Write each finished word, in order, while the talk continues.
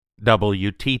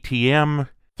WTTM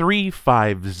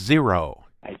 350.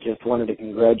 I just wanted to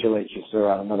congratulate you, sir,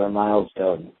 on another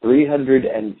milestone.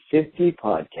 350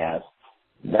 podcasts.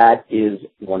 That is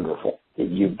wonderful.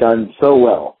 You've done so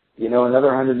well. You know, another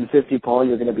 150, Paul,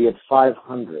 you're going to be at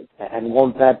 500. And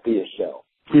won't that be a show?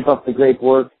 Keep up the great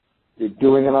work. You're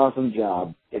doing an awesome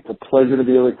job. It's a pleasure to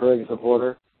be a recurring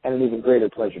supporter, and an even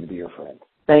greater pleasure to be your friend.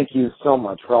 Thank you so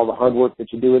much for all the hard work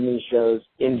that you do in these shows.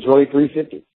 Enjoy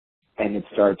 350. And it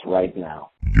starts right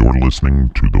now. You're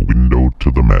listening to the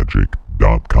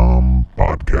WindowToTheMagic.com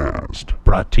podcast.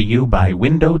 Brought to you by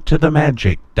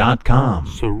WindowToTheMagic.com.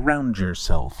 Surround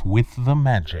yourself with the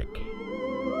magic.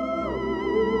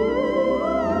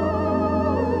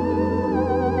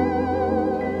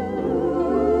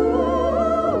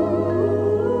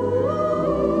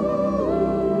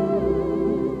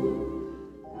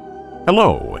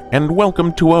 Hello, and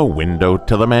welcome to A Window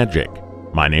to the Magic.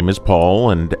 My name is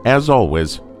Paul, and as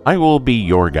always, I will be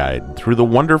your guide through the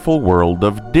wonderful world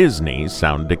of Disney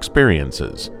sound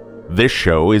experiences. This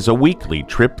show is a weekly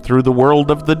trip through the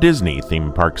world of the Disney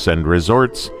theme parks and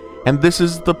resorts, and this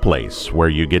is the place where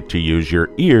you get to use your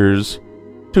ears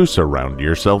to surround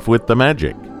yourself with the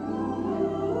magic.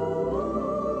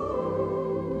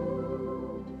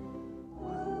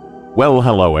 Well,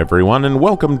 hello everyone, and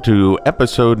welcome to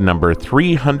episode number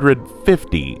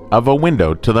 350 of A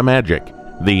Window to the Magic,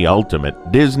 the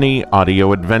ultimate Disney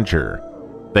audio adventure.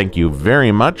 Thank you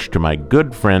very much to my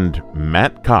good friend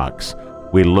Matt Cox.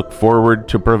 We look forward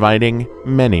to providing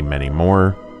many, many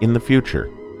more in the future.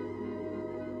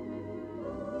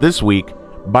 This week,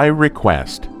 by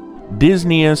request,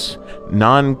 Disney's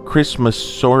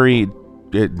non-Christmasaurium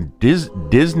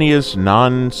Disney's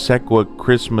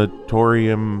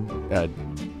non-Sequitmaturium.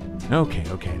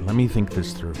 Okay. Let me think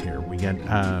this through here. We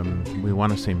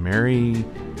want to say Merry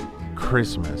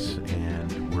Christmas,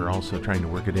 and we're also trying to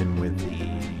work it in with the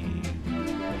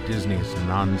Disney's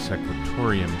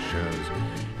non-Sequitorium shows.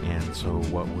 And so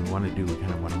what we want to do, we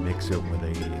kind of want to mix it with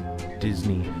a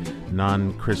Disney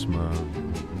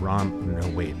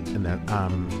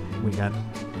we got.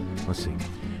 Let's see.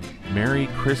 Merry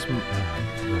Christmas,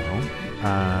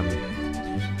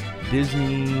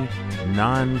 Disney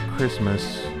non-Christmas,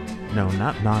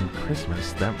 not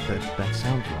non-Christmas, that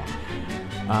sounds wrong.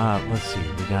 Let's see,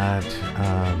 we got,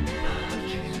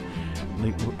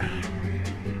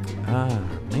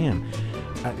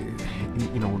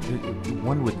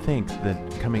 one would think that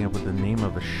coming up with the name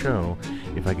of a show,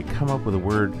 if I could come up with a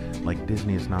word like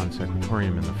Disney's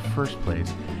non-sequitorium in the first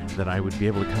place, that I would be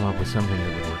able to come up with something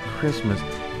that would work Christmas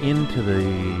into the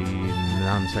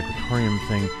non-sequitorium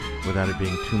thing without it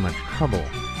being too much trouble.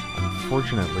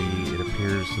 Unfortunately, it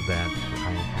appears that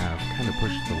I have kind of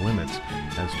pushed the limits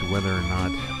as to whether or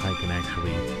not I can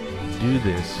actually do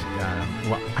this.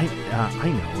 I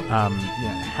know.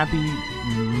 Happy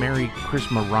Merry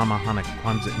Christmas Rama Hana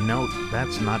Kwanzaa. No,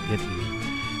 that's not it either.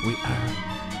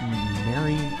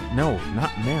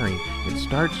 Not Mary. It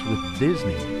starts with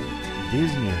Disney.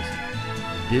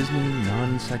 Disney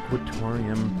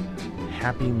non-sequitorium.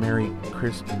 Happy Merry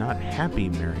Christmas. Not Happy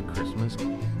Merry Christmas.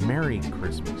 Merry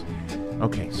Christmas.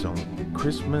 Okay, so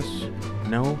Christmas.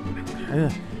 No.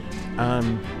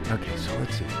 Okay, so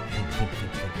let's see. Think.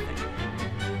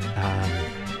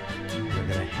 We're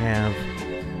gonna have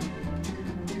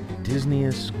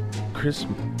Disney's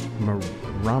Christmas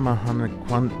Ramahana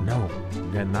Kwan.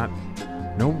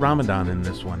 No Ramadan in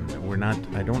this one.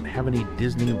 I don't have any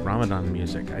Disney Ramadan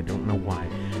music. I don't know why.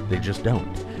 They just don't.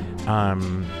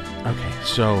 Okay,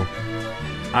 so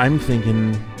I'm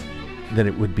thinking that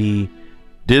it would be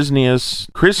Disney's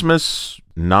Christmas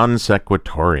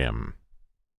non-sequitorium.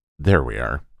 There we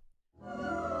are.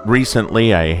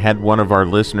 Recently, I had one of our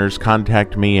listeners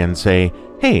contact me and say,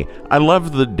 "Hey, I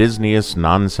love the Disney's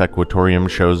non-sequitorium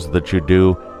shows that you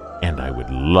do, and I would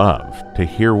love to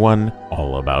hear one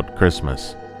all about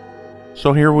Christmas."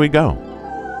 So here we go.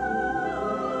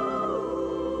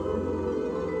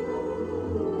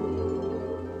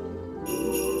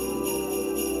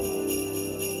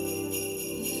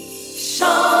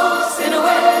 Shaw's in a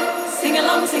way, sing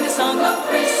along, sing a song of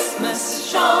Christmas.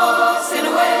 Shaw's in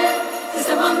a way, it's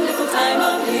a wonderful time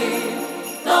of year.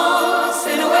 Lost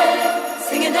in a way,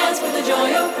 sing and dance with the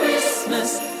joy of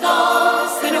Christmas.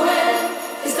 Lost in a way,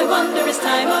 it's the wondrous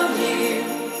time of year.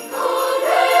 God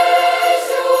raise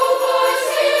your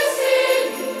voices,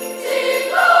 sing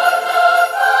loud the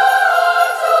call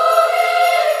to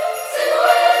hear. Sing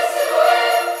away, sing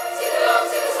along,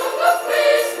 sing a song of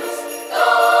Christmas.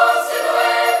 Lost in a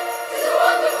way, it's a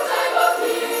wonderful time of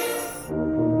year.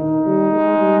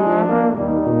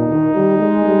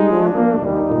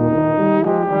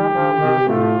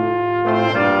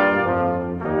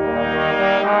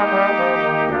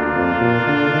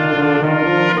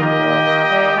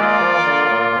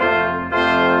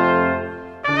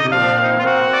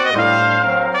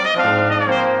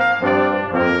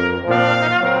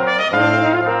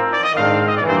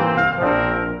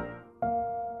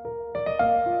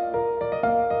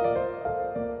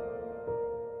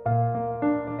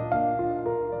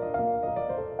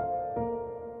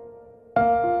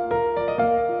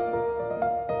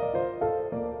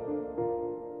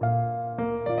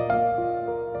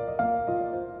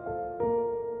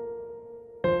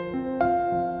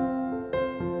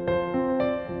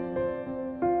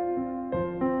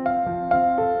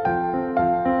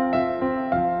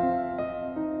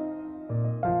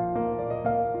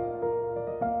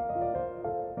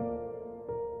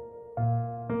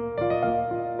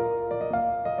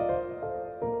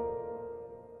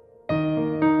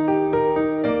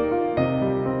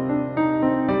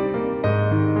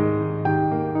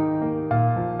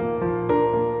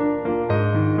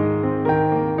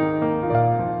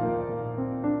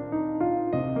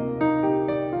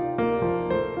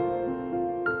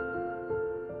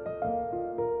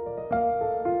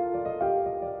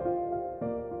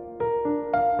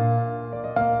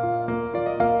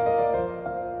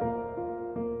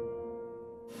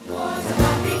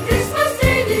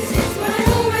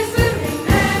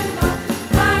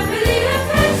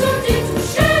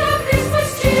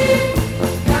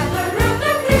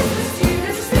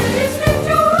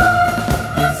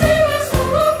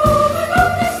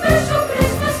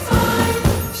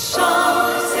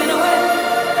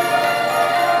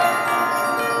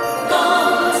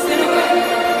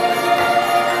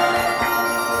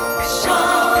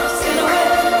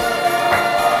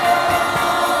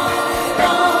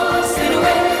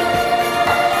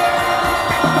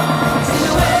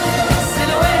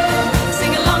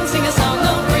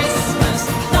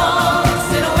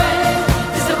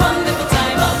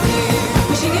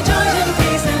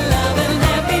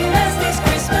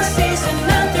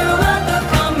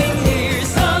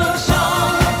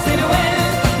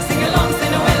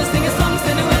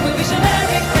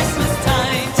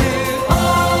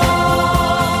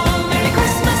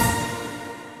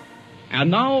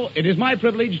 now it is my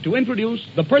privilege to introduce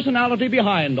the personality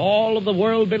behind all of the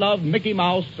world-beloved Mickey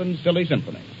Mouse and Silly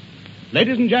Symphonies.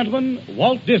 Ladies and gentlemen,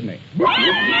 Walt Disney. That's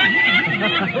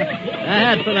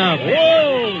enough.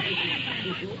 Whoa!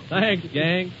 Thanks,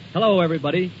 gang. Hello,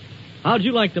 everybody. How'd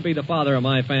you like to be the father of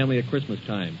my family at Christmas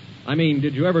time? I mean,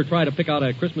 did you ever try to pick out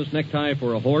a Christmas necktie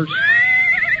for a horse?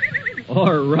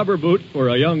 Or rubber boots for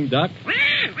a young duck?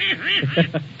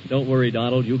 Don't worry,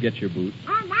 Donald. You'll get your boot.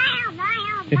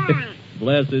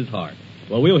 Bless his heart.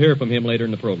 Well, we'll hear from him later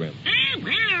in the program.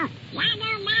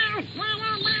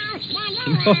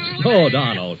 No,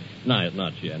 Donald.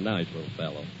 Not yet. Nice little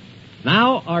fellow.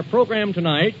 Now, our program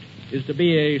tonight is to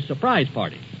be a surprise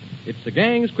party. It's the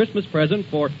gang's Christmas present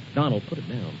for... Donald, put it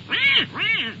down.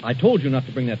 I told you not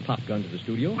to bring that pop gun to the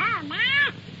studio.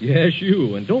 Yes,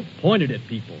 you. And don't point it at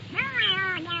people.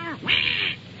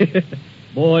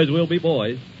 Boys will be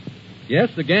boys.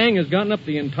 Yes, the gang has gotten up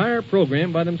the entire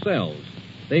program by themselves.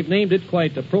 They've named it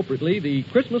quite appropriately the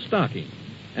Christmas Stocking.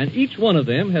 And each one of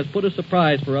them has put a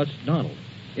surprise for us, Donald,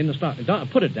 in the stocking.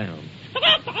 Put it down.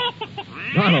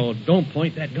 Donald, don't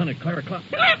point that gun at Clara Cluck.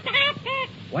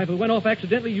 Why, if it went off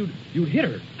accidentally, you'd hit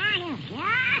her.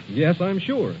 Yes, I'm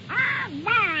sure.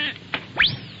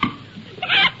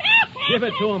 Give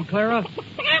it to him, Clara.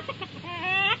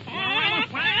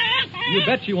 You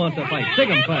bet you want to fight. Sig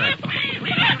him, Clara.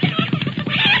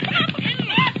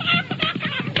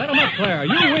 Let him up, Clara.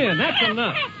 You win. That's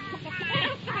enough.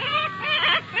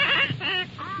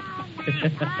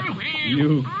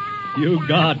 You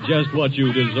got just what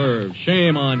you deserve.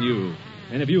 Shame on you.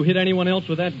 And if you hit anyone else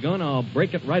with that gun, I'll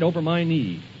break it right over my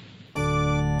knee.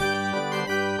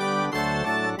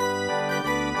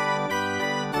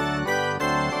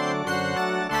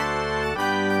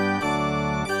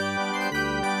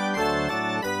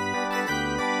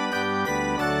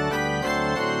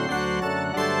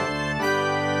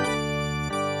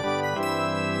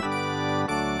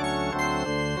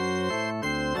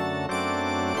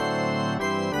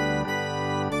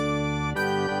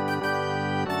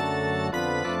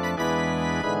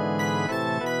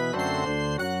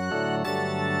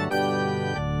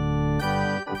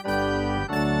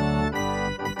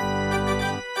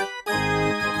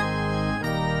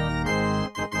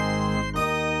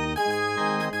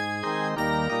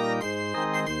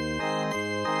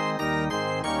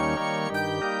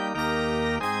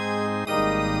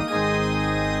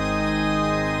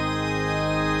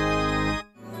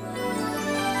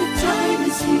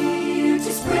 Here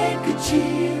to spread good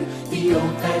cheer, the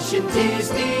old-fashioned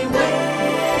Disney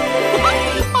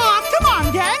way. Aw, come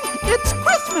on, gang. It's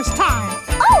Christmas time.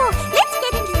 Oh, let's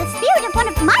get into the spirit of one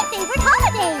of my favorite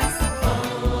holidays.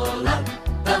 All up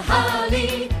the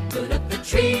holly, put up the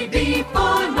tree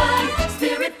before my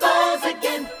spirit falls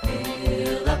again.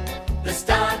 Fill up the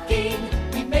stocking,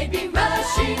 we may be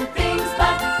rushing things,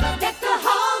 but deck the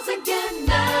halls again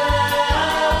now.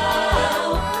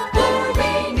 For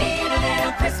we need a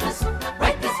little Christmas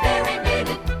right this very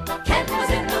minute. Candles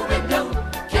in the window,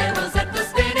 carols at the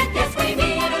spinet. Yes, we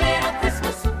need a little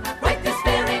Christmas right this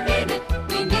very minute.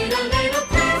 We need a little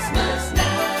Christmas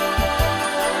now.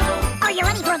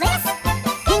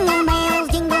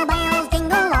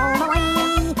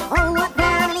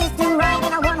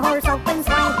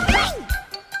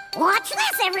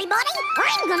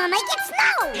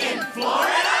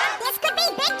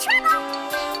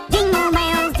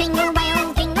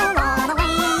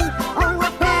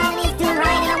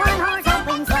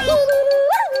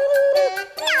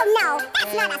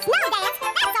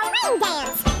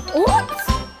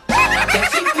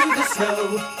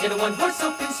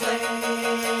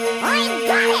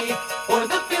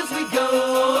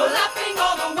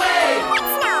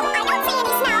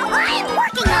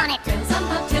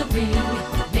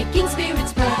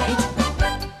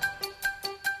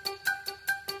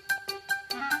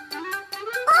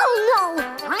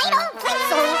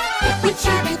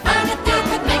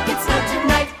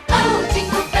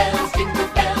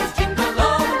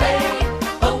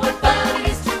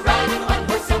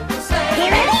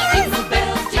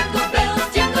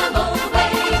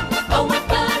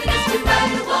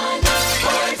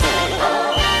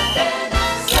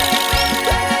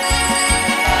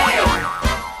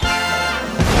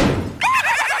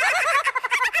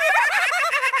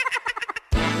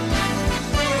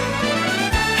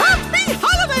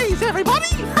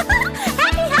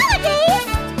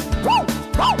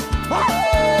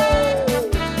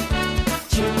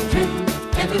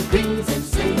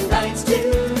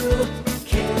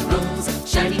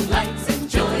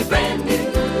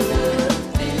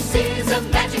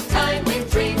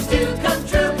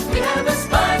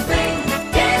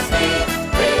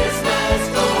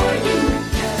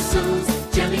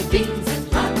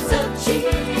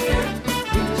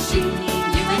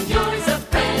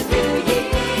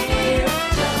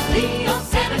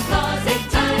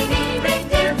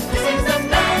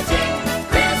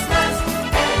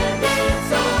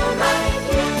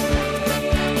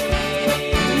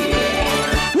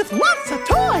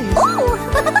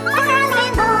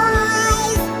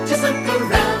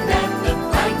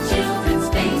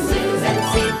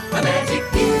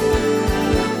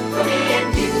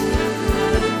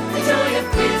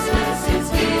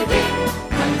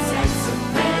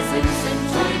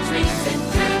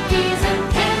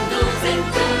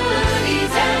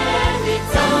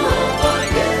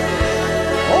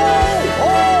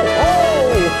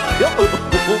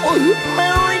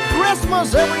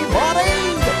 Christmas, everybody!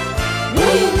 We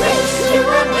wish you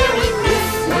a Merry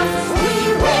Christmas. We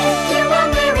wish you a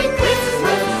Merry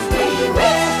Christmas. We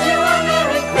wish you a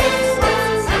Merry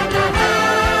Christmas and a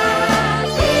Happy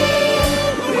New Year.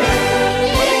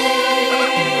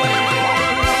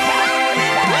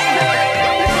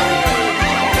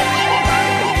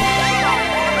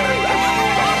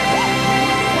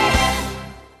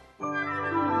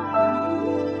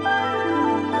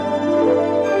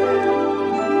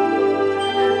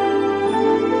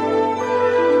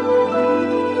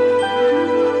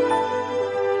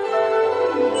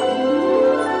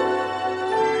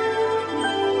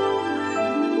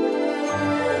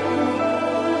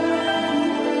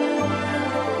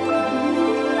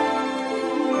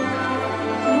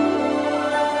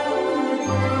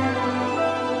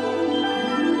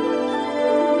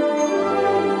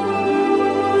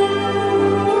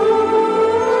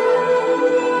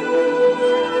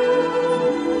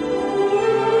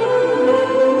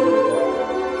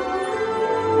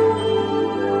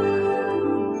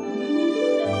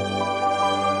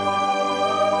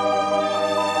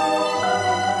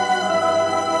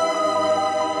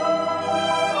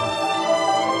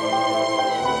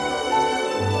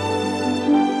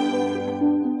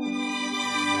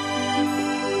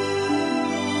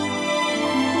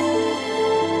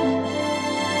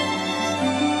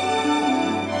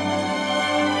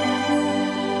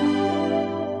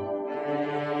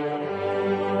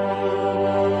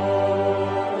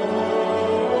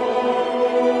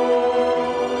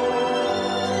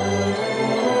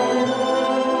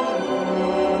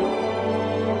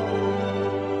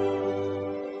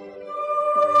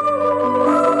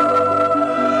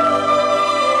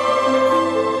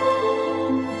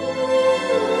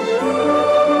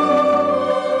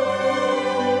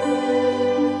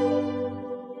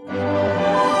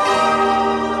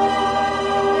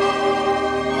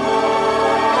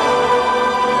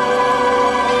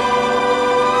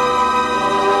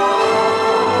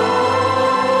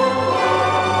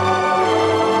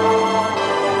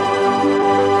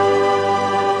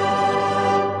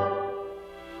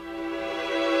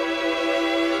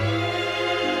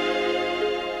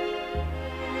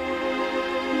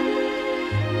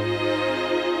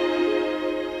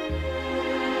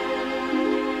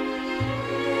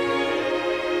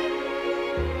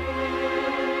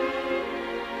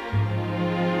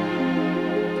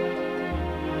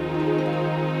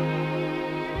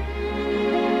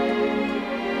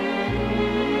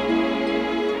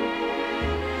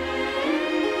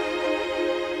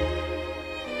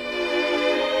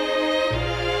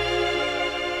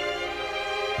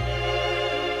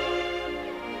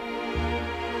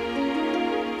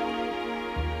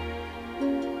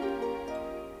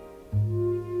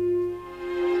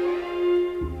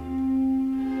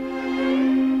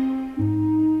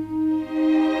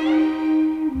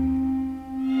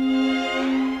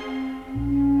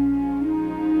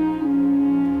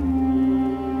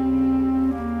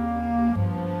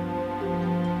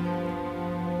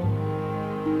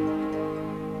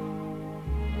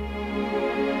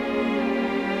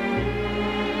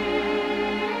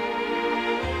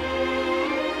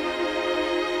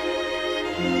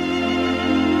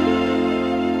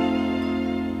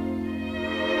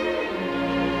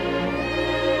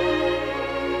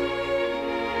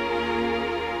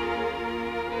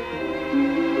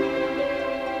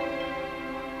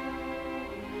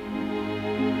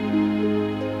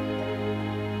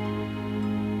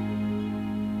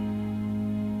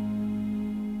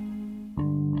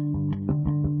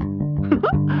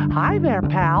 Hi there,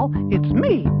 pal. It's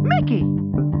me, Mickey.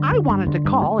 I wanted to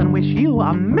call and wish you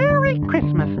a Merry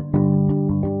Christmas.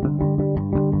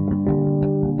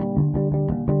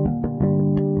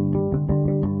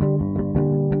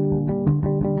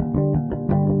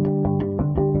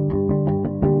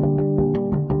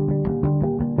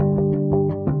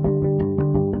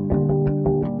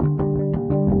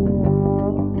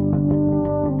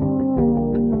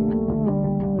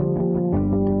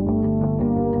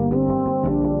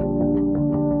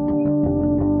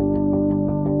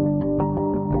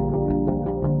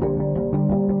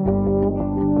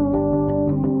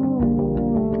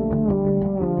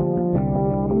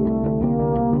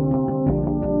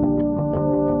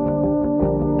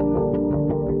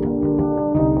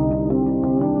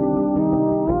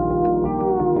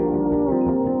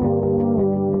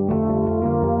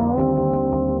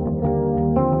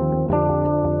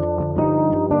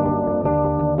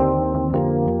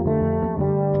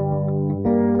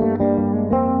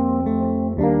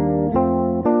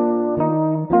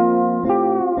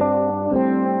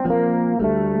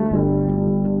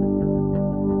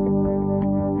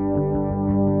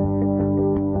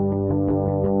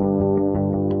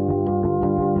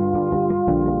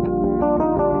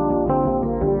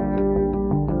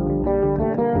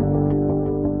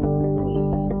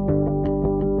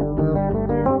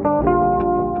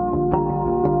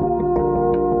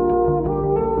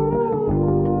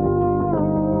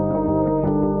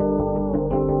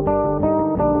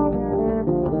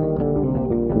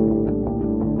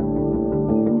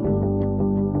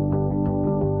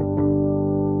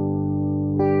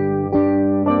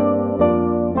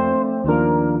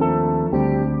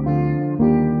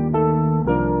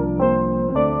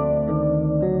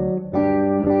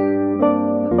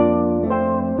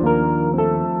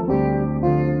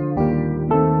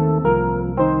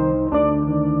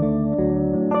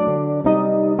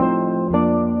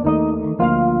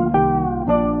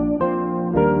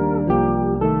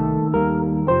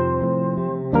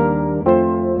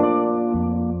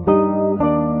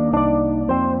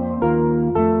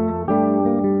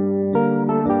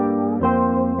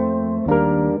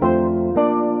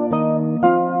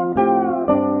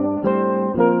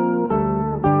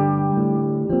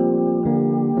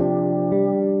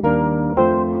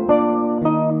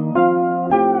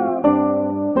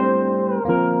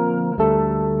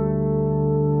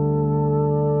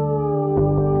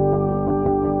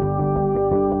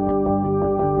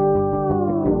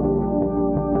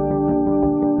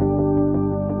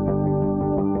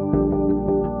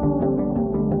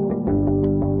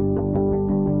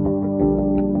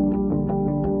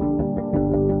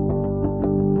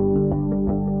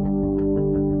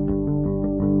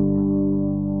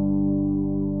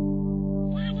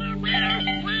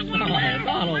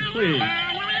 please.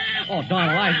 Oh,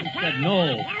 Donald, I said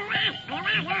no.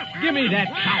 Give me that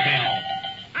cowbell.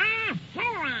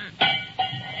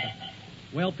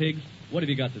 Well, Pigs, what have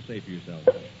you got to say for yourselves?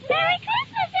 Merry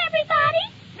Christmas,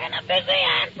 everybody! And a busy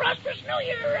and prosperous New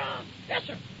Year, yes,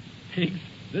 sir. Pigs,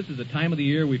 this is the time of the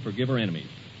year we forgive our enemies.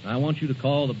 I want you to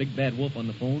call the big bad wolf on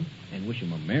the phone and wish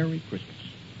him a Merry Christmas.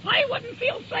 I wouldn't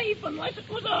feel safe unless it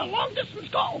was a long-distance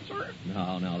call, sir.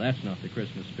 No, that's not the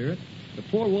Christmas spirit. The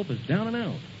poor wolf is down and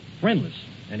out, friendless,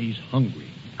 and he's hungry.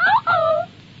 Uh-oh!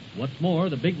 What's more,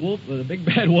 the big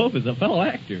bad wolf is a fellow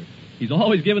actor. He's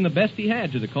always given the best he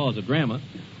had to the cause of drama.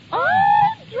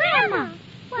 Oh, drama!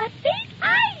 What big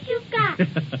eyes you've got!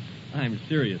 I'm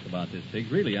serious about this,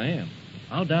 Pigs. Really, I am.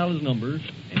 I'll dial his numbers,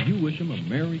 and you wish him a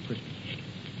Merry Christmas.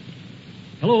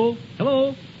 Hello?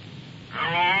 Hello?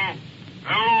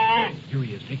 Here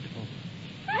he is. Take the phone.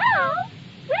 Hello?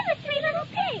 We're the Three Little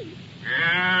Pigs.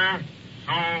 Yeah?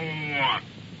 So what?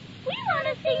 We want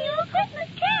to sing you a Christmas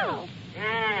carol.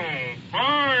 Oh,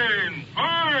 fine.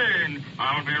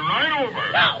 I'll be right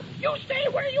over. No, you stay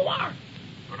where you are.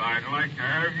 But I'd like to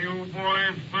have you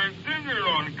boys for dinner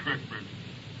on Christmas.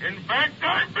 In fact,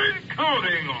 I've been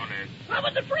counting on it. I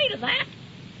was afraid of that.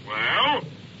 Well,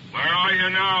 where are you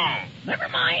now? Never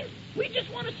mind. We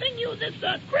just want to sing you this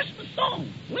Christmas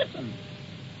song. Listen.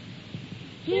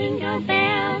 Jingle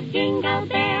bells,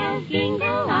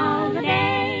 jingle all the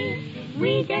day.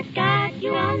 We just got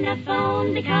you on the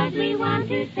phone because we want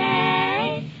to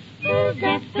say, who's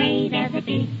afraid of the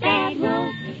big bad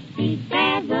wolf? Big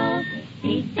bad wolf,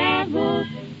 big bad wolf.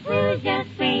 Who's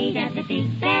afraid of the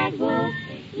big bad wolf?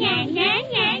 Yeah, yeah,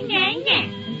 yeah, yeah, yeah,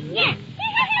 yeah.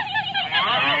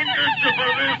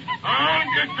 I'll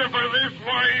get you for this,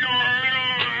 why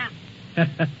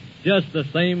you're... Just the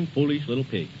same foolish little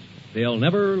pigs. They'll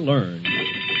never learn.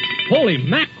 Holy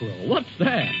mackerel, what's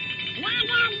that?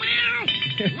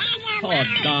 Oh,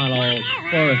 Donald,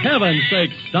 for heaven's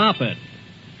sake, stop it.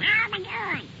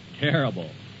 Terrible.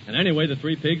 And anyway, the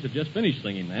three pigs have just finished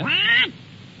singing that. What?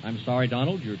 I'm sorry,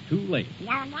 Donald, you're too late.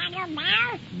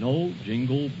 No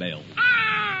jingle bells.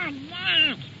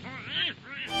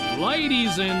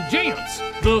 Ladies and gents,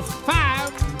 the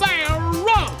 5-Bear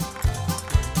Run.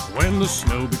 When the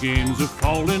snow begins a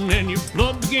falling and your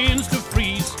blood begins to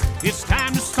freeze, it's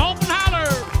time to stomp and holler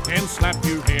and slap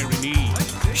your hairy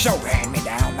knees. So hand me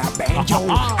down that banjo.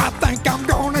 I think I'm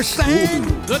gonna sing.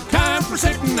 Ooh, the time for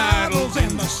sitting idles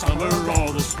in the summer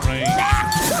or the spring.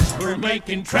 We're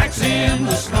making tracks in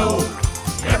the snow.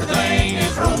 Everything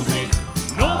is rosy.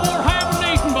 No more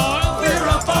hibernating, boys. We're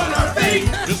up on our feet.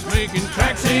 Just making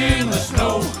tracks in the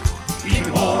snow.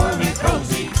 Keeping warm and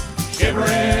cozy.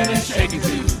 Shivering and shaking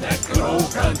to that good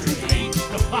old country beat.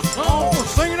 Oh,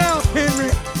 sing it out,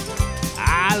 Henry.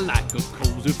 I like a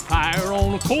cozy fire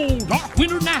on a cold, dark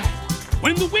winter night,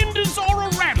 when the windows are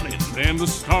a-rattling and the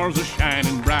stars are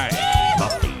shining bright. My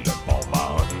feet up on my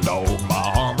hunting dog,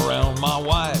 my arm around my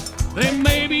wife. They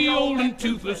may be old and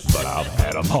toothless, but I've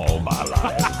had them all my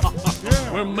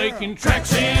life. We're making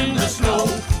tracks in the snow,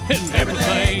 and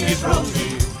everything is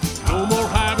rosy. No more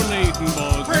hibernating,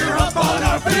 boys. We're up on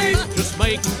our feet. Just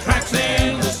making tracks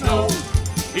in the snow,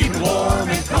 keeping warm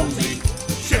and cozy.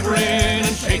 Shivering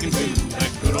and shaking to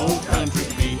that good old country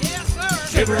beat. Yes, sir.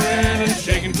 Shivering and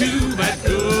shaking to that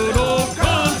good old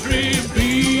country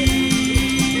beat.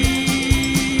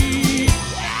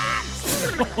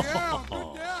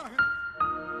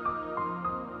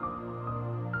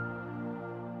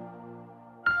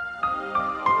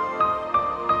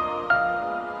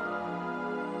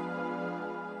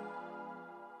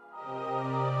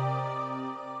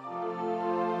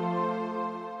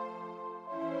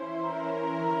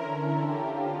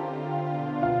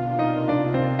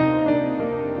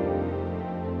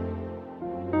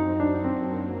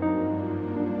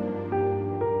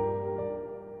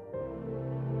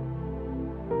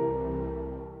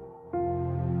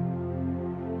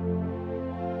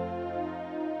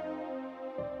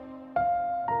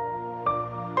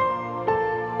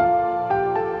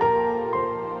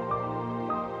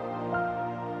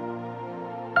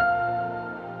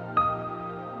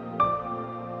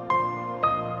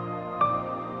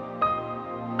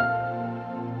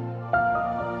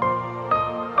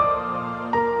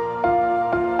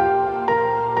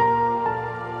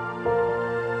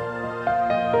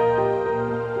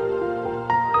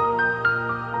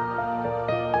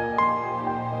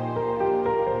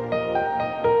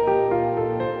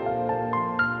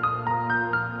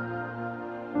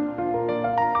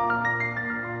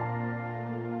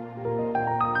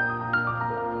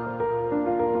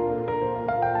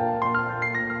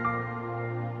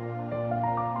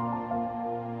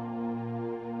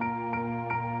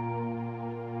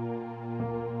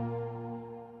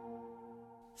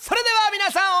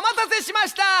 りしま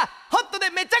した。ホットで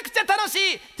めちゃくちゃ楽し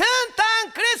いトゥーンタ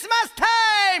ンクリスマスタ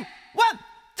イム。ワン、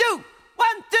ツー、ワ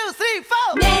ン、ツー、スリー、フ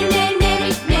ォー。メリメリメ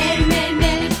リメリメリ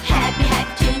メリハッピーハ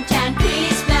ッピートゥーンタンクリ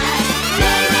スマス。メ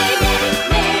リメリ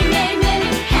メリメリメリメリ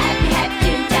ハッピーハッピートゥ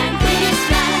ーンタンクリス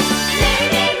マス。メリ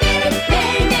メリメリメ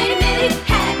リメリメリ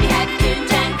ハッピーハッピートゥーン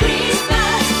タンクリスマ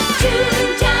ス。トゥー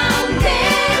ンタンメ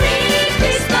リーク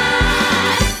リスマ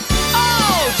ス。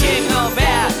Oh, jingle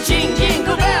bells,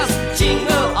 jingle bells,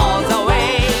 jingle all the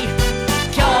way.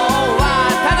 今日は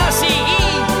楽しい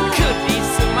クリ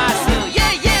スマス。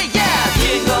Yeah, yeah, yeah.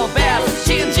 Jingle bells,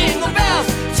 jingle bells,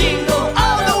 jingle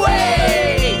all the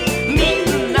way. み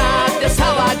んなで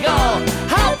騒ごう。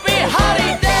Happy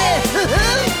holiday.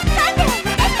 今度は私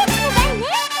たちの番ね。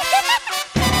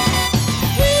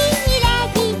ひら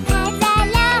り飾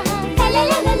ろう。ラララ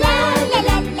ラララララ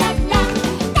ラ。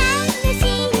楽しい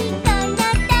この時。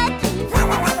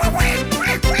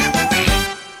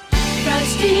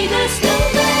Frosty the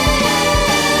Snowman,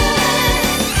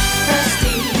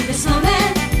 Frosty the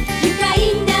Snowman, 愉快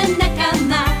な仲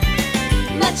間、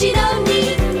街の人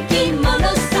気者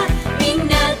さ、みん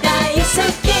な大好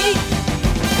き。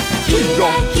キラ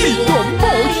キラ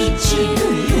舞い散る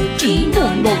雪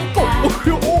の中、一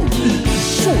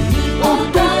緒に踊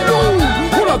ろう。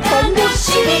ほら楽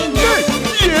しみね。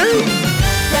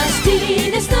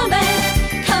Frosty the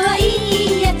Snowman, かわい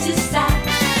いやつさ。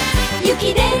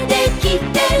雪でできてる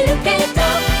けど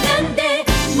なんで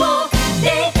も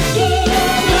できる。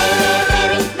メ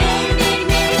リメリメリ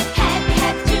メリハッピー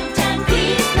ハッピートゥーンタンク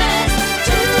リスマス。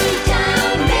トゥーンタン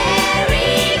メリ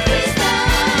ークリスマス。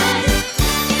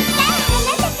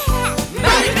メリ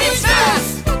ークリスマス。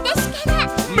私から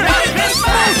メリークリスマ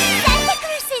ス。サンタク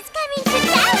ロース is coming to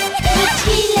town。待ちき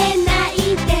れない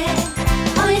で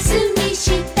おやすみ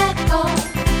した子、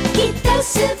きっと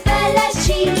素晴ら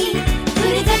しいプ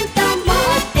レゼント持っ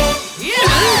て。イエー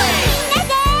イ。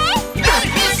メリーク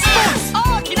リスマス。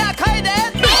大きな声で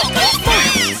メリー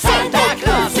クリスマス。サンタク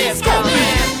ロース is coming。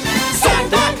サン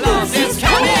タクロース is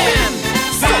coming。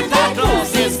サンタクロー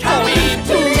ス is coming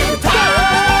to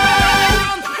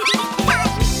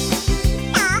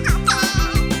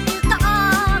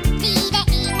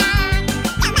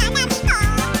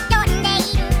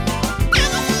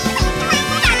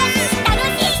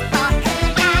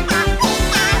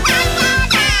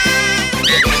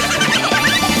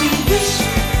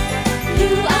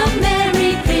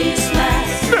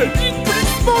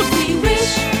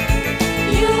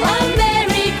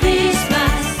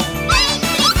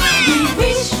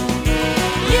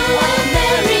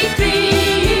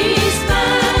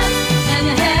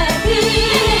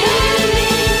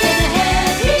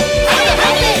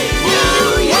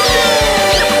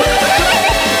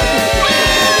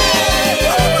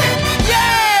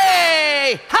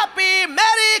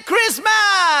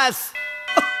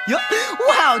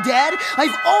Dad,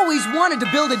 I've always wanted to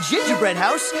build a gingerbread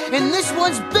house, and this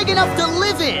one's big enough to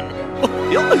live in.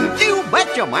 You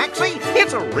betcha, Maxie.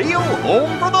 It's a real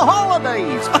home for the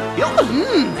holidays.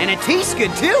 And it tastes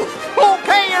good, too.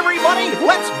 Okay, everybody,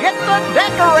 let's get to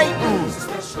decorating.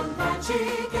 Special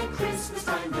magic at Christmas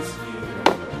time this year.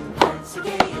 Hearts are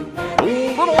gay and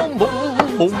merry.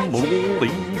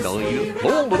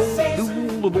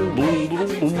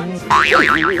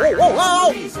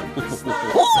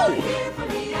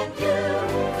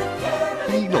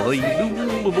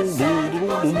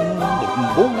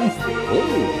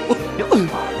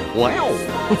 Wow.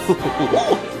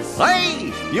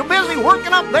 Hey, you busy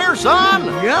working up there, son?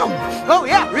 Yeah. Oh,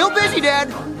 yeah, real busy, Dad.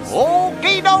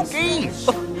 Okie dokie.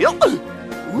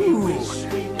 Oops,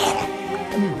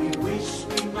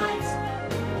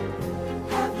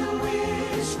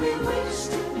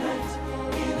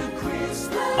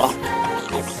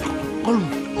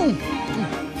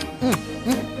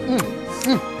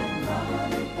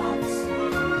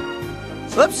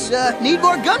 need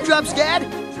more gumdrops, Dad.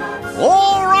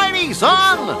 All righty,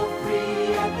 son.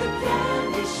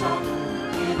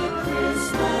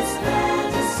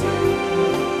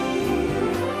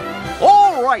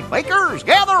 All right, bakers,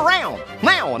 gather around.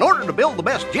 Now, in order to build the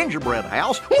best gingerbread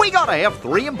house, we gotta have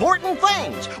three important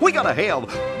things. We gotta have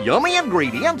yummy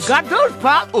ingredients. Got those,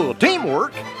 Pop.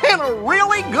 Teamwork, and a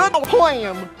really good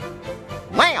plan.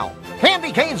 Now,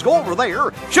 candy canes go over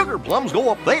there, sugar plums go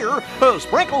up there,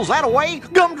 sprinkles that away,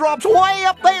 gumdrops way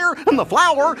up there, and the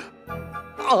flour,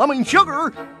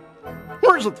 sugar,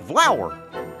 where's the flour?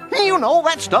 You know,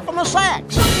 that stuff in the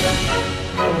sacks.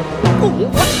 Oh,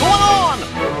 what's going on?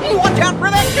 Watch out for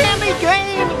that candy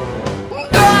cane!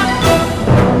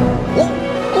 Oh,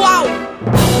 wow!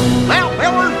 Now,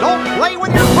 fellers, don't play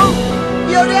with your fruit!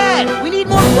 Yo, Dad, we need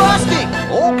more frosting!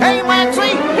 Okay,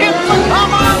 Maxie, it's a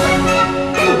coming!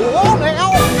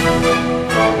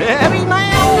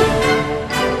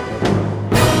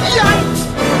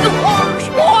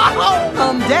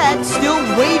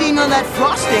 on that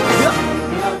frosting.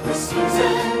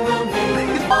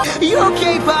 You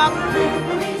okay, Pop?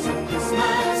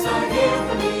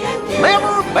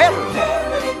 Never better.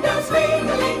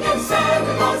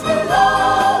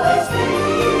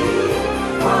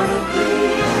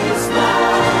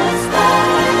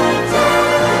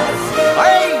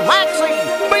 Hey, Maxie,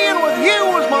 being with you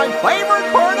was my favorite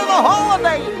part of the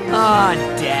holiday. Aw,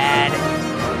 Dad.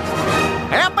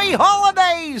 Happy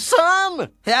holidays, son.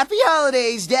 Happy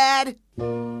holidays, Dad.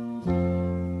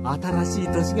 新しい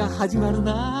年が始まる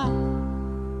な。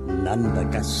なんだ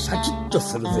かシャキッと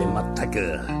するぜ、まったく。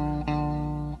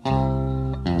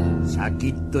シャキ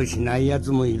ッとしないや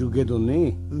つもいるけど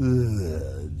ね。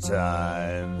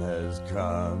Time has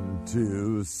come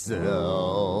to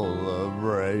celebrate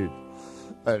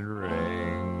and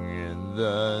ring in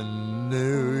the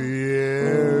new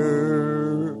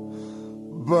year.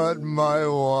 But my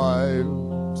wife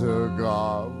took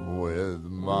off with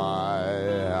my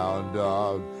hound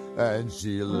dog, and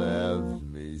she left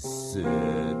me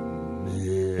sitting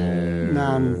here.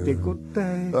 なんてこったい。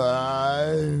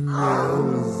I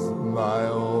miss my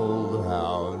old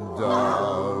hound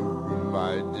dog,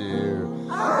 my dear.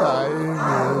 I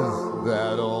miss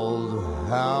that old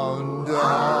hound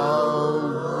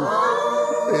dog.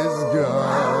 It's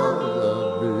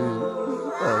gonna be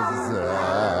a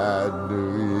sad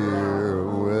new year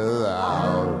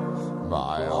without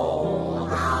my old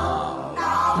hound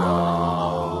dog.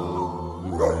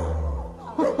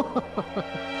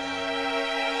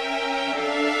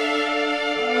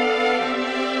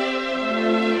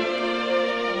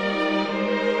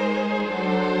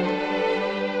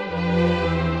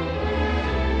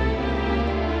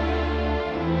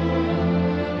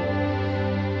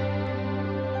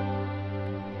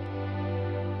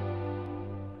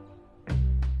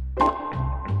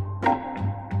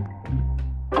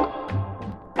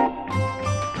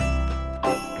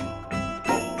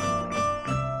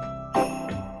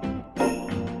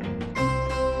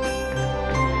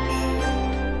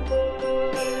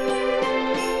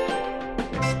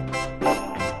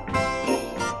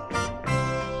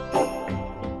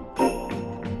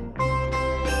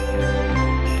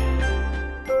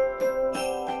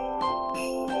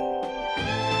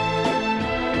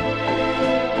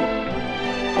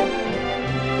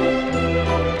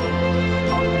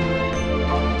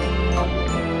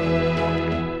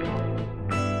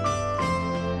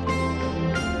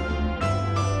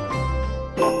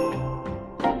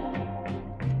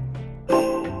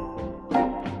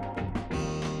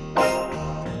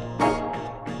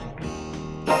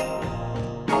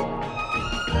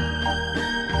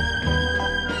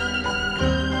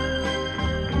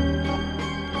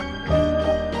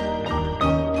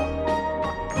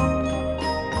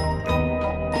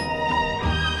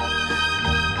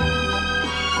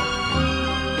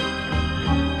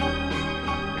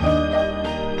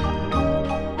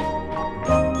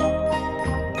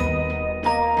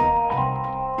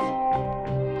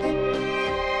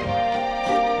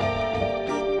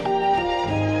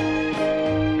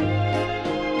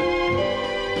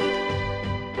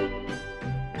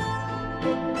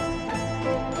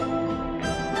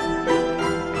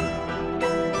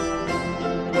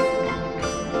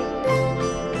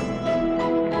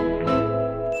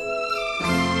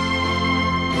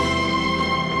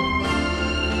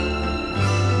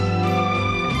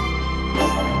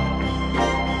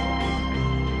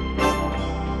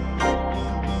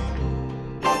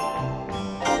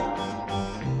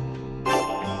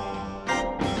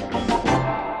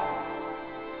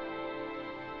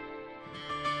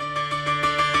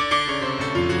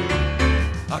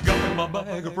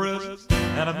 bag of presents,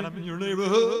 and I'm in your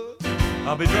neighborhood.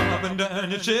 I'll be dropping down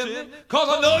your chimney, cause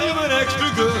I know you've been extra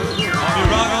good. I'm your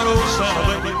rock and roll Santa,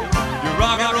 baby. Your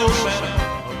rock and roll Santa,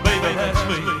 baby, that's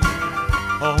me.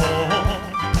 Oh,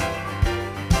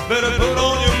 better put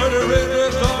on your pretty red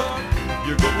dress, darling.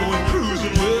 You're going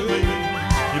cruising with me.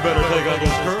 You better take out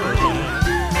those curls.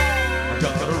 I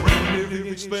got a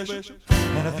reindeer special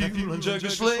and a few and jug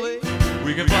of sleigh.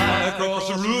 We can fly across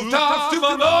the rooftops to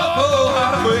my North Pole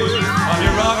highway. I'm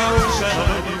your rock and roll Santa,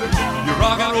 baby. Your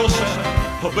rock and roll Santa,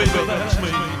 oh baby, that's me.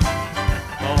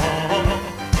 Oh,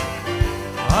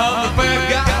 I'm the fat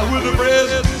guy with the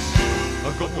presents.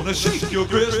 I'm gonna shake your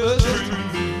Christmas tree.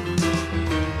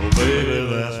 Oh baby,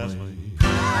 that's me.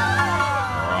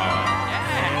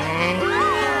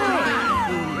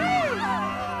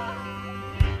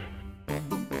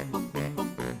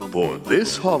 For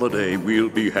this holiday, we'll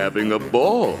be having a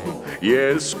ball.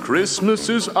 Yes, Christmas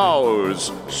is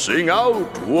ours. Sing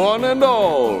out, one and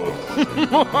all.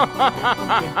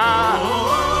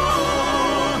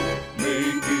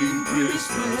 Making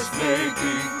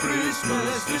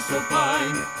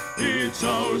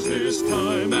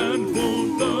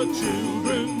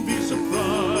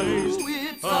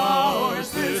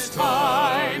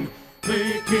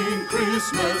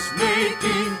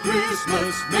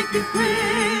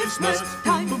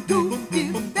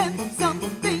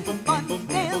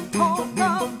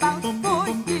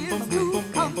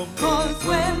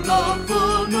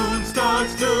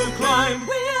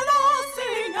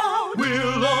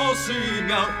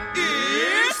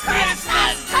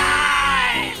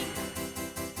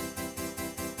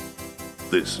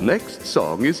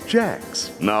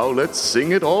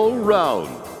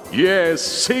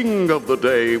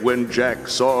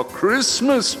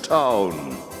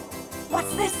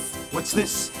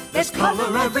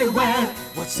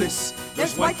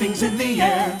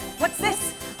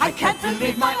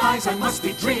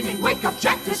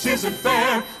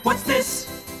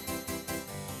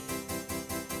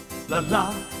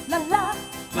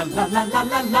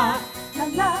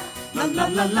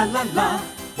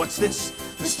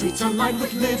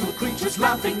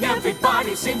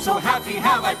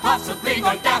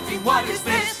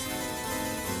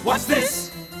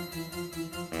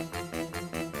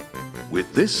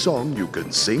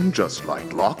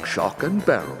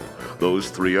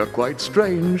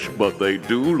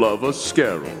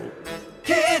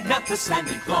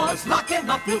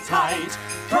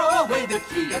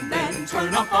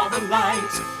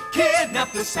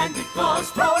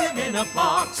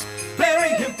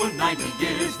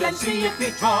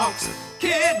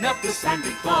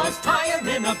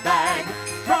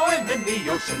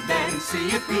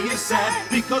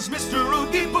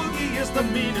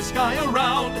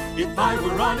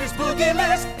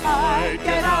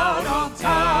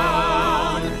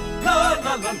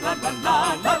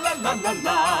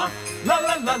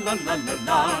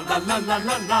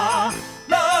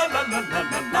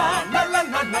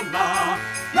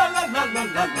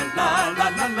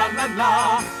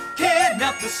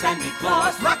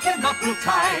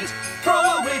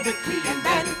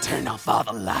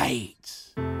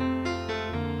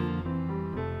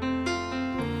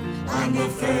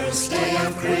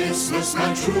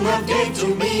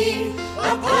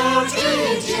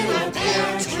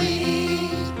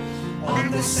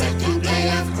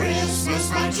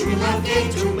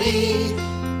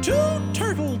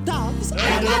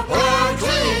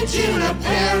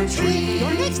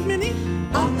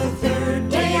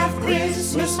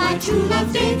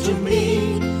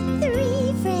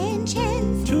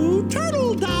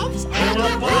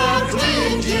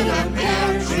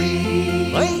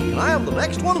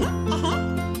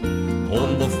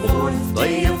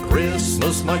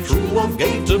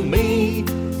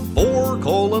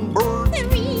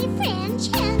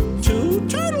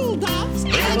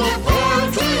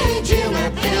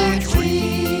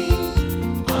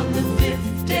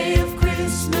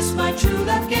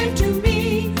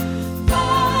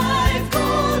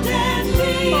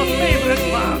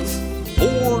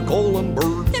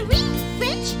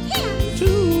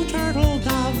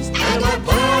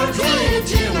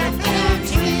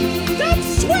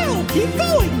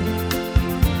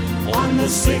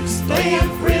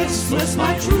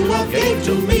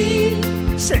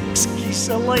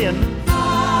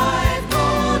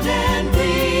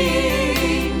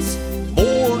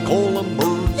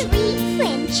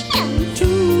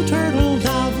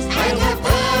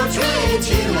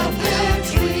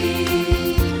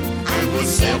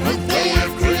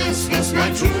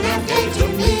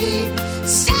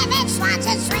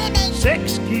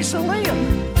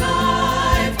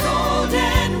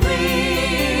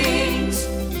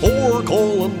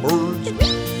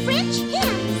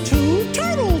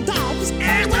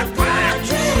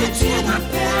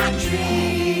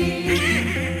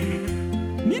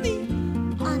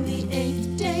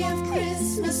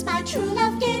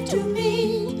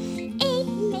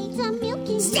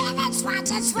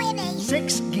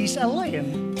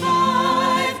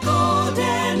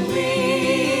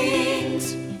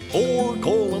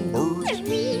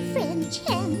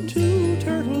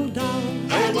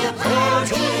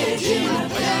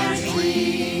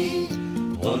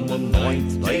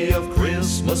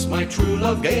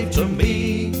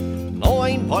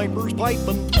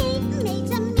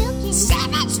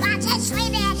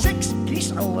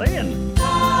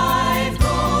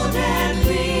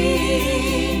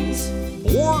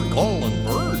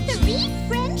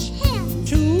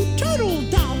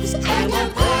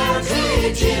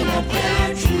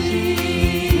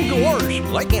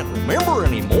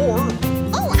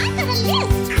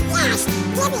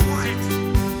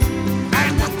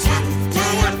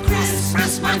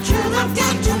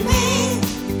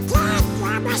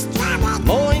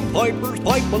pipers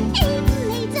piping. 8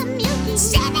 maids a milking.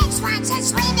 7 swans a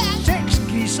swimming. 6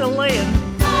 geese a laying.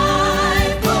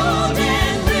 5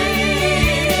 golden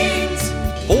rings.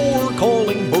 4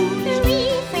 calling birds.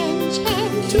 3 French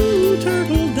hens. 2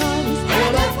 turtle doves.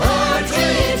 And a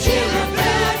partridge in a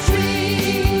pear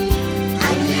tree.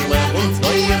 On the 11th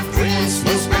day of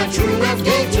Christmas, my true love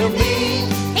gave to me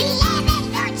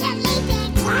 11 lords a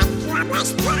leaping. 12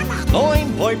 drummers drumming.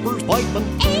 9 pipers piping.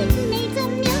 8 maids a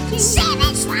milking.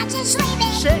 7 swans a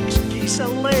swimming. 6 geese a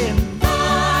laying.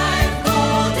 5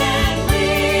 golden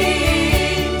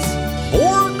rings.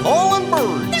 4 calling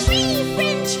birds. 3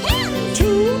 French hens.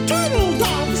 2 turtle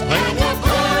doves. and a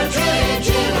partridge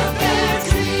in a pear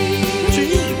tree.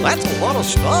 Gee, that's a lot of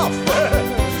stuff.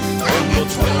 On the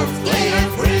 12th day of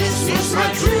Christmas, my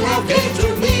true love gave to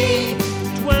me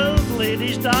 12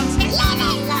 ladies dancing.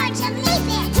 11 lords a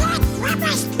leaping. 12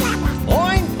 drummers drumming.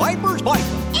 9 pipers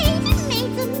piping. 8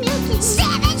 maids a milking.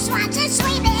 7 swans a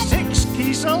swimming. 6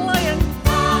 geese a laying.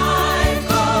 5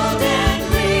 golden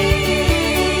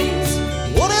rings.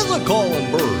 What is a calling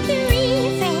bird?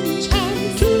 3 French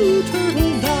hens. 2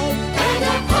 turtle doves. and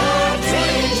a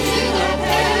partridge in a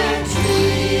pear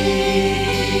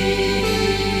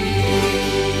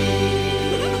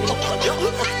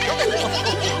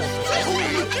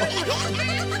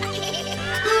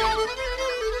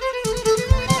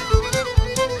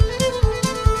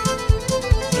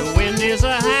The wind is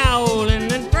a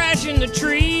howling and thrashing the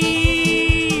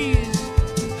trees.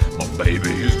 My baby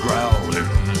is growling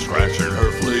and scratching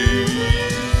her fleas.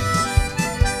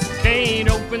 Can't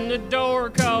open the door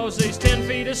cause there's 10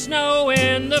 feet of snow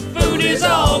and the food is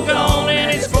all gone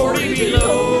and it's 40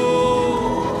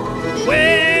 below.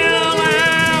 Well,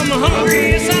 I'm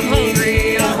hungry, yes, I'm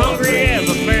hungry as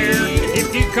a bear.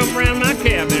 If you come round my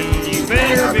cabin, you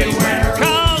better beware.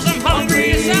 Cause I'm hungry,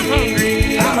 yes,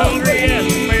 I'm hungry as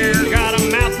a bear. Got a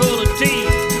mouthful of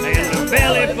teeth and a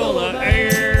belly full of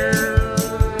air.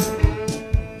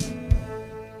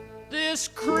 This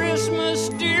Christmas,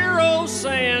 dear old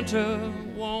Santa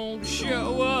won't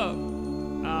show up,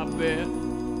 I bet.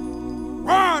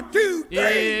 1, 2, 3.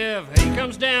 If he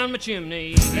comes down my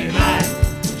chimney, he might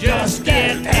just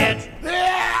get it.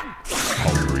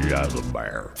 Hungry as a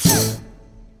bear.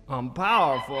 I'm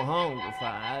powerful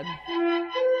hungrified.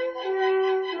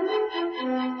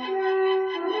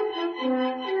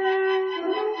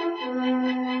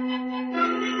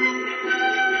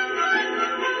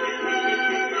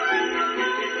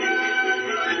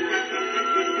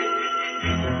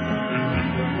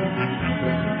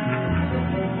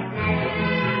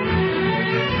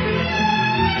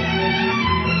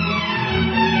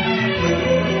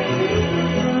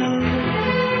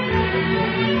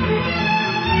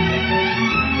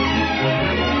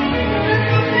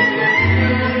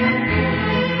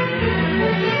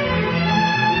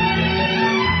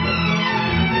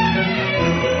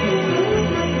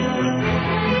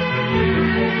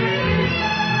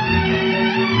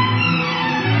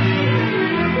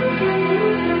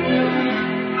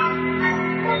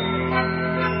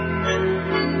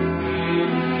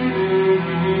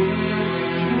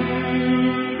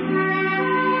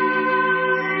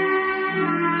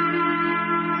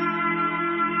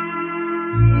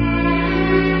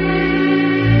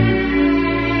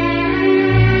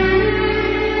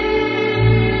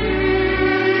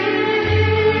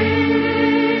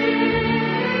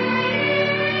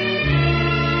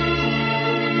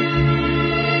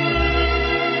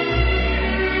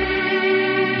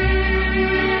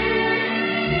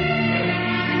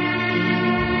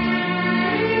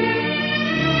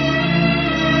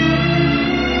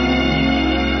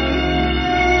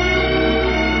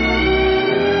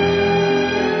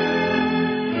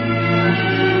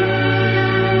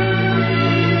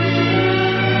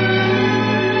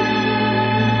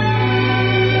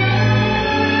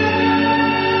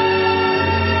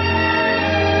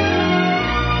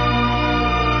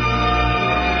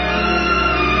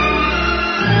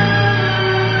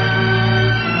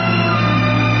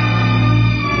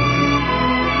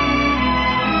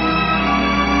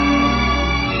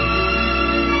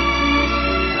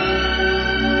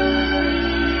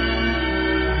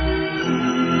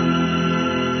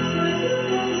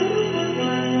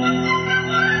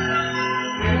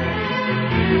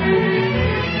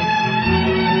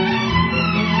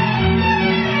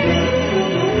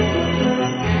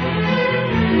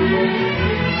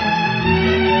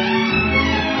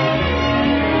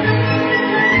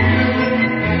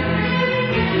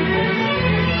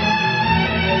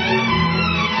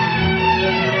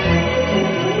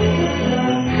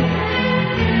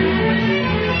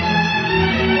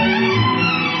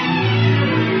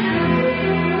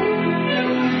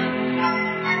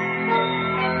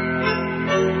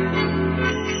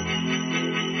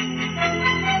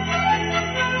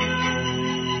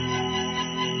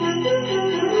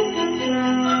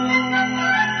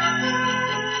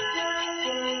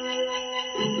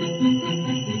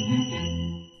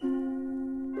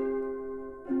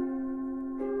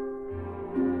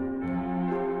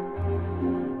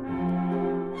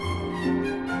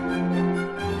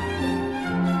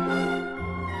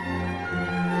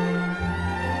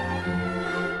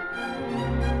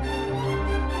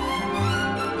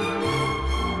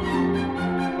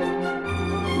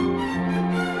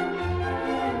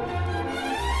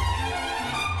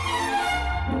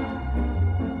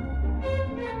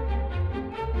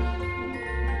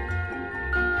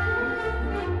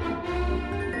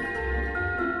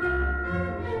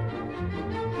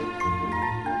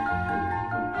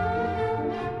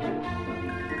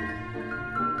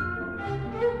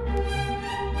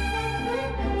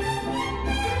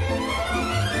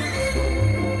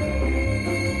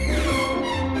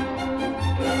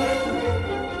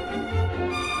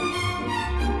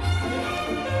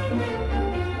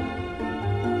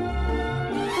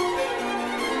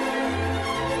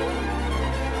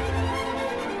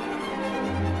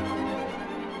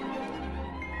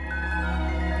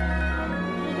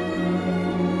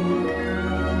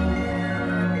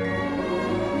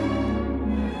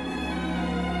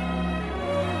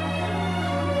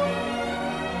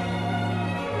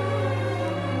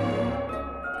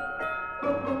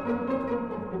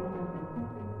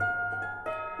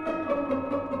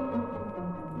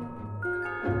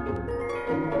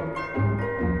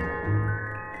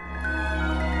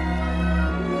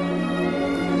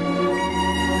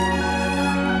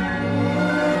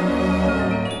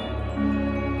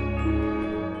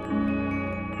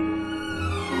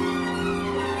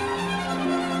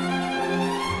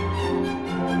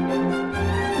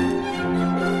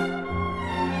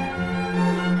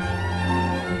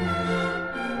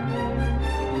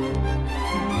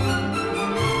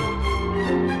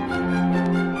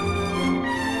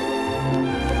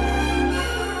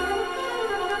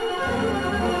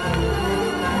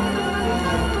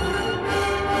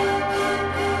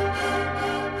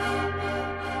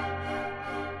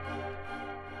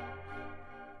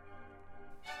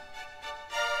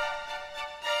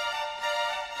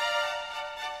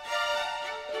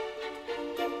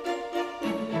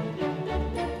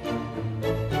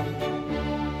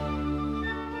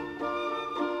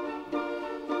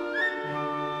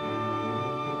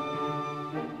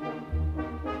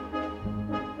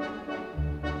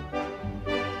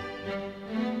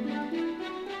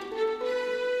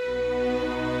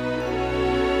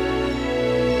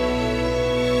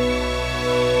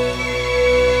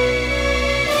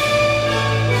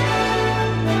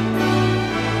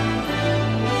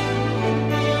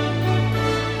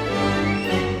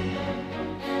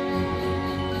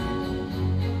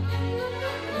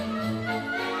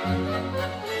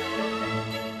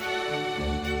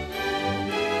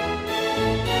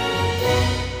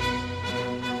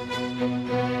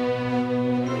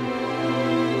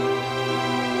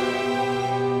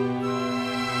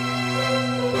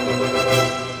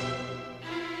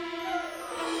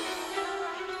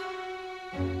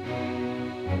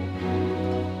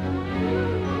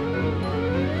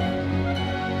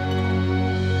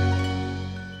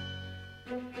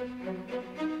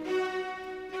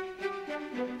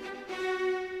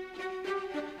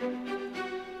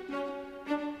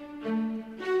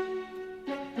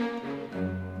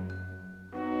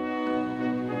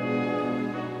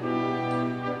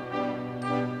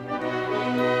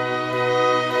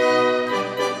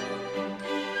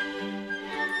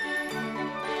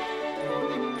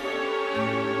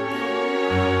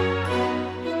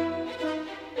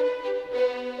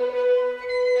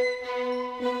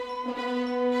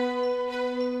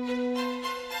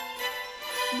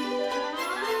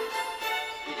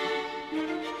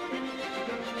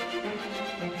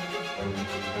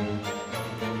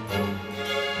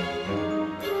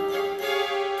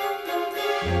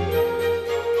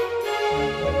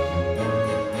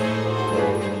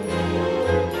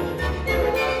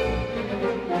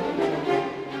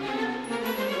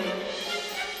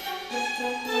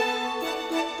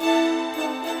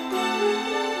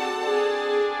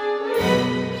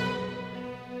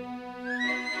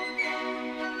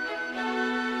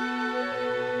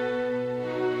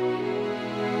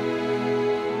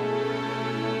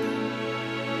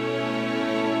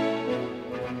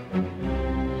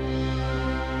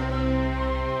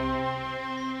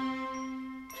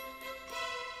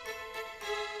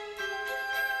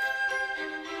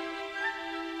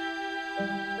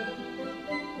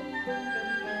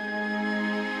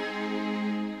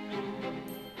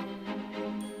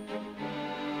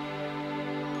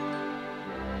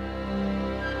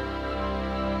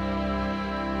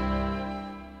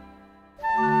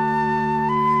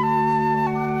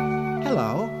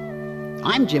 Hello,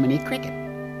 I'm Jiminy Cricket.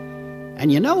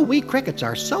 And you know, we crickets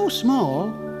are so small,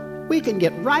 we can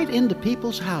get right into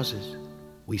people's houses.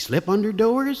 We slip under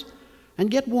doors and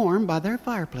get warm by their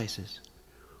fireplaces.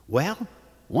 Well,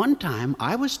 one time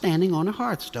I was standing on a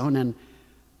hearthstone, and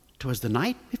 'twas the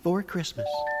night before Christmas.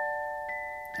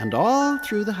 And all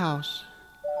through the house,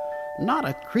 not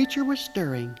a creature was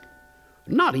stirring,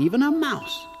 not even a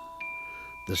mouse.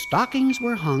 The stockings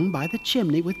were hung by the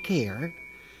chimney with care,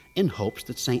 in hopes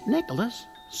that St. Nicholas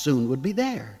soon would be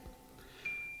there.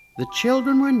 The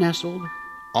children were nestled,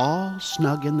 all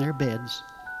snug in their beds,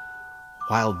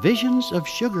 while visions of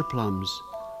sugar plums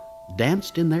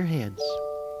danced in their heads.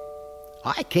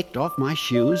 I kicked off my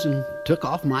shoes and took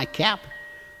off my cap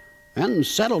and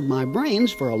settled my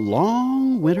brains for a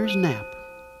long winter's nap.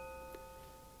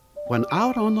 When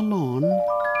out on the lawn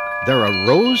there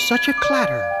arose such a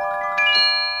clatter,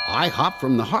 I hopped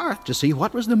from the hearth to see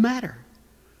what was the matter.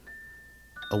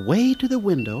 Away to the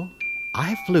window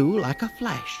I flew like a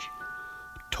flash,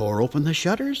 tore open the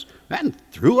shutters, and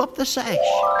threw up the sash.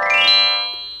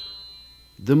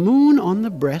 The moon on the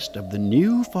breast of the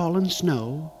new fallen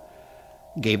snow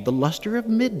gave the luster of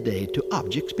midday to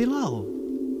objects below,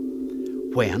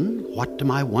 when what to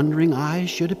my wondering eyes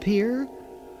should appear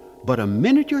but a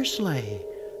miniature sleigh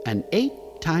and 8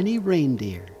 tiny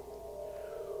reindeer,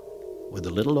 with a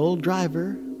little old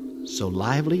driver so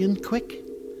lively and quick,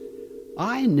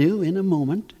 I knew in a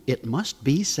moment it must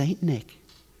be St. Nick.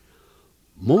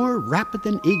 More rapid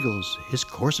than eagles his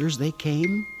coursers they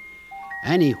came,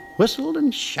 and he whistled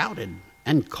and shouted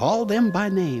and called them by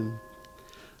name.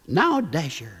 Now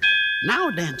Dasher, now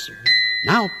Dancer,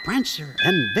 now Prancer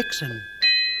and Vixen,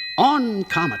 on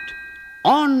Comet,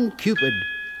 on Cupid,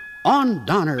 on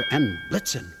Donner and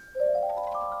Blitzen.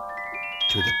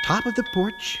 To the top of the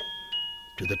porch,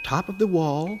 to the top of the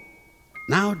wall,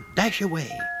 now dash away,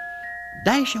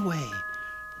 dash away,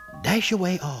 dash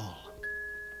away all.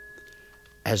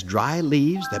 As dry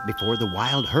leaves that before the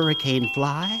wild hurricane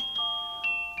fly,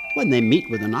 when they meet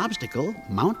with an obstacle,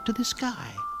 mount to the sky.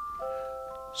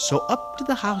 So up to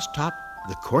the housetop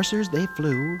the coursers they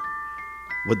flew,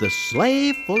 with the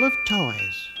sleigh full of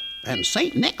toys, and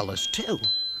St. Nicholas too.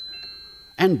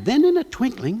 And then in a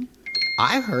twinkling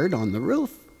I heard on the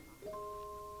roof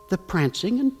the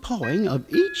prancing and pawing of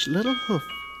each little hoof.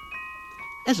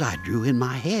 As I drew in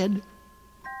my head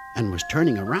and was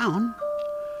turning around,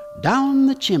 down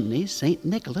the chimney St.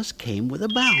 Nicholas came with a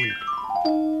bound.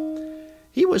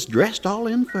 He was dressed all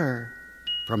in fur,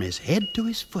 from his head to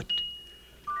his foot,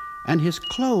 and his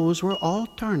clothes were all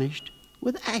tarnished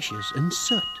with ashes and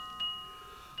soot.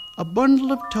 A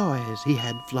bundle of toys he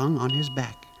had flung on his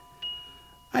back,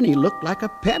 and he looked like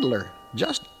a peddler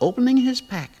just opening his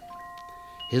pack.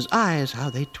 His eyes, how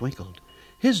they twinkled,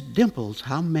 his dimples,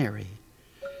 how merry.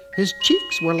 His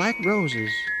cheeks were like roses,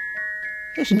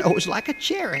 his nose like a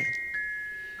cherry.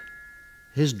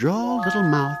 His droll little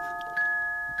mouth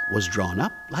was drawn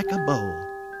up like a bow,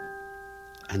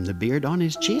 and the beard on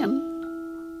his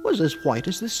chin was as white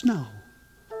as the snow.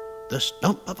 The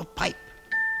stump of a pipe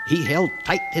he held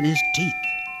tight in his teeth,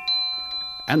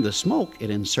 and the smoke it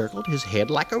encircled his head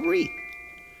like a wreath.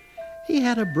 He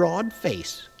had a broad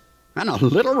face and a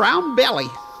little round belly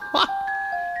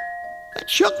that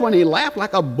shook when he laughed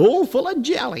like a bowl full of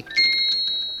jelly.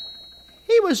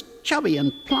 He was chubby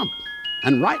and plump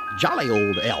and right jolly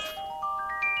old elf,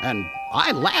 and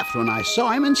I laughed when I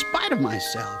saw him in spite of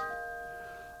myself.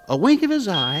 A wink of his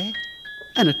eye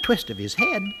and a twist of his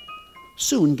head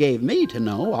soon gave me to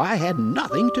know I had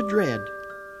nothing to dread.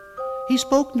 He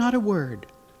spoke not a word,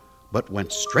 but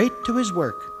went straight to his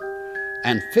work,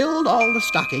 and filled all the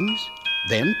stockings,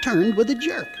 then turned with a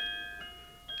jerk,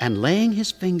 and laying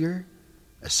his finger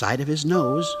aside of his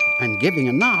nose, and giving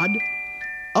a nod,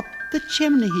 up the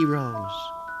chimney he rose.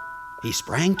 He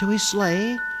sprang to his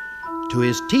sleigh, to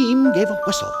his team gave a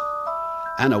whistle,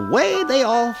 and away they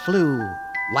all flew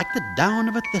like the down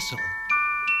of a thistle.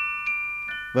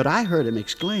 But I heard him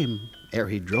exclaim, ere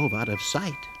he drove out of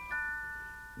sight,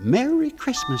 "Merry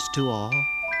Christmas to all,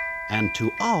 and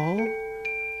to all,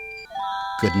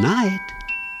 good night."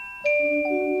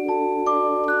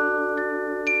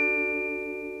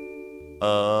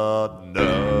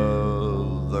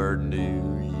 Another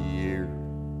new year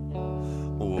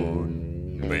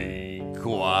wouldn't be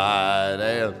quite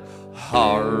as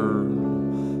hard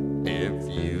if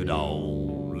you'd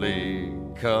only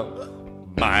come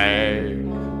back,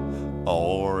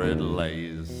 or at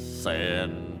least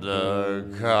send a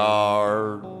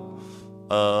card.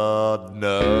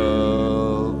 Another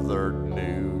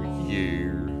new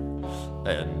year,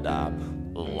 and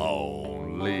I'm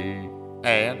lonely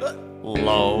and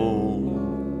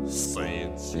low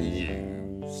since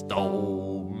you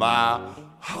stole my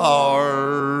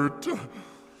heart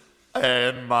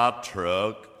and my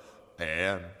truck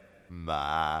and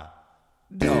my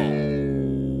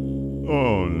dough.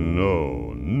 Oh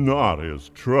no, not his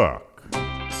truck.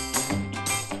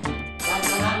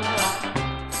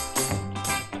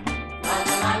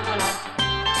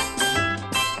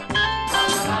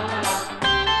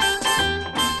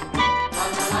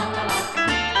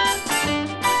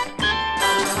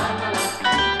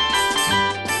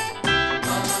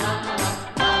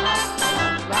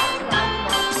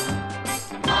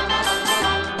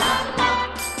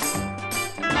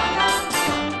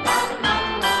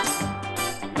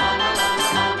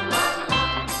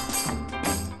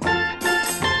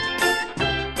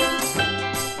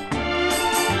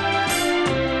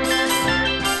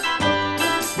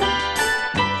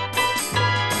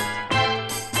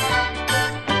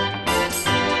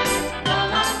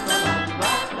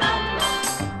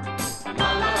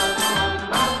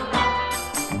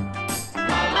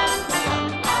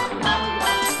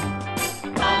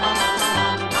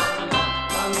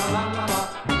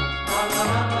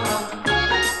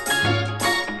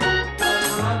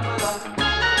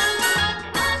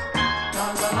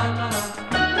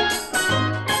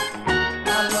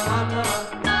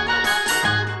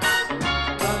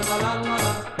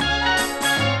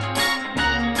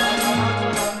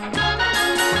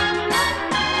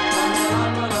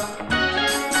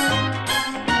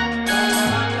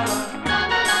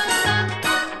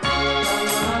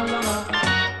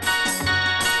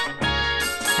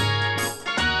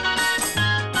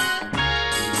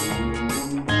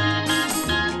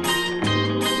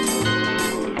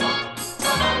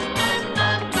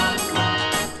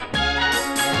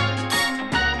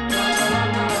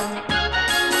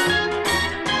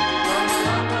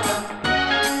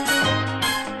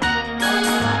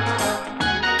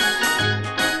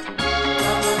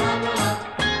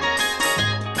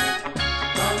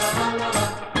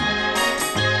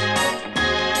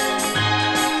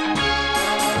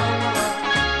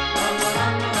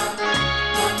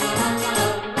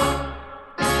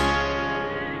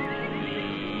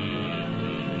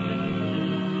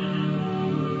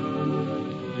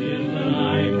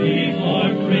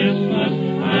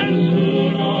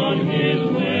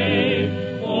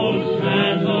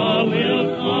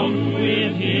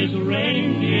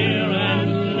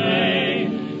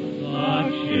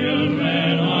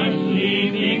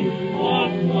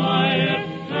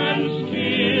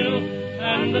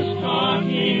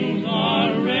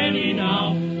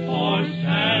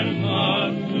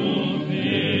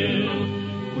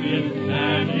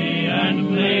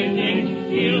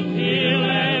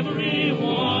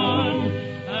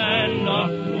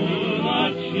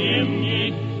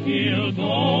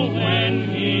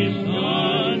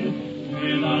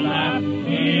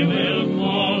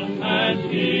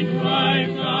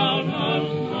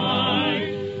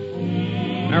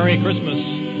 Merry Christmas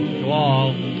to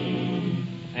all,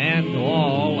 and to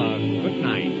all a good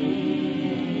night.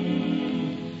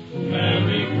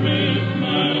 Merry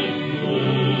Christmas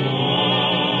to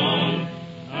all,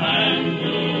 and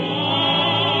to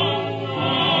all a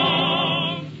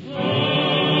good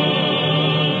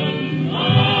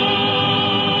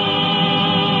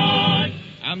night.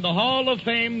 And the Hall of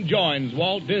Fame joins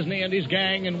Walt Disney and his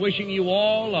gang in wishing you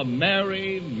all a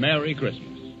Merry, Merry Christmas.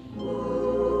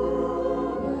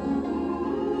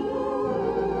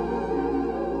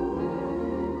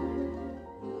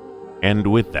 And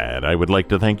with that, I would like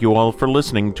to thank you all for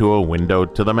listening to A Window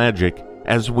to the Magic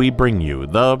as we bring you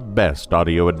the best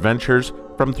audio adventures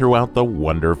from throughout the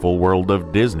wonderful world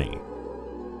of Disney.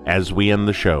 As we end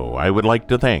the show, I would like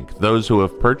to thank those who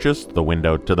have purchased the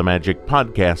Window to the Magic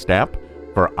podcast app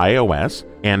for iOS,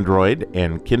 Android,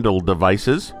 and Kindle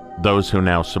devices, those who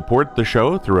now support the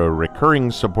show through a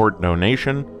recurring support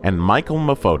donation, and Michael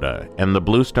Mafoda and the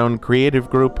Bluestone Creative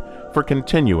Group for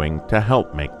continuing to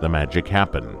help make the magic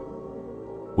happen.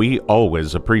 We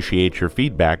always appreciate your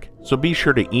feedback, so be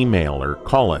sure to email or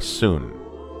call us soon.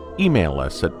 Email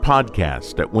us at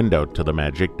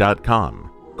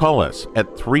podcast@windowtothemagic.com. Call us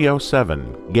at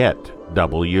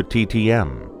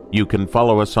 307-GET-WTTM. You can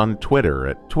follow us on Twitter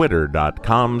at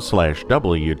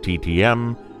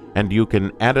twitter.com/WTTM, and you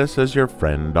can add us as your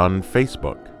friend on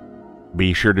Facebook.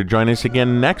 Be sure to join us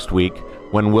again next week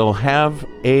when we'll have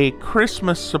a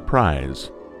Christmas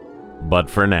surprise. But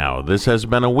for now, this has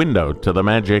been a Window to the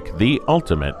Magic, the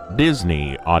ultimate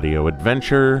Disney audio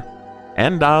adventure,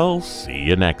 and I'll see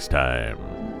you next time.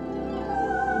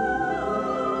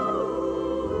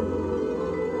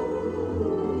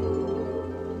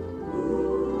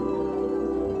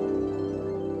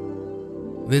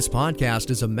 This podcast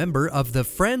is a member of the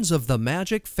Friends of the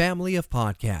Magic family of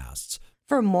podcasts.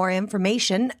 For more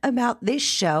information about this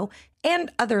show and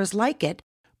others like it,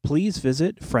 please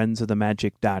visit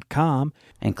friendsofthemagic.com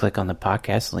and click on the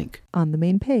podcast link on the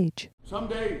main page. Some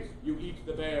days you eat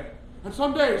the bear, and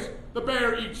some days the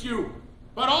bear eats you.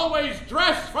 But always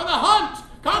dress for the hunt!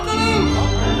 Congaloo!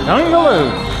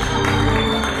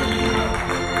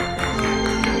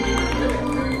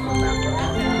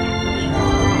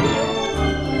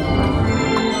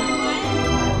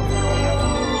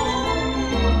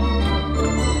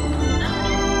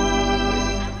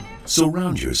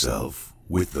 Surround yourself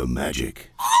with the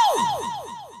magic.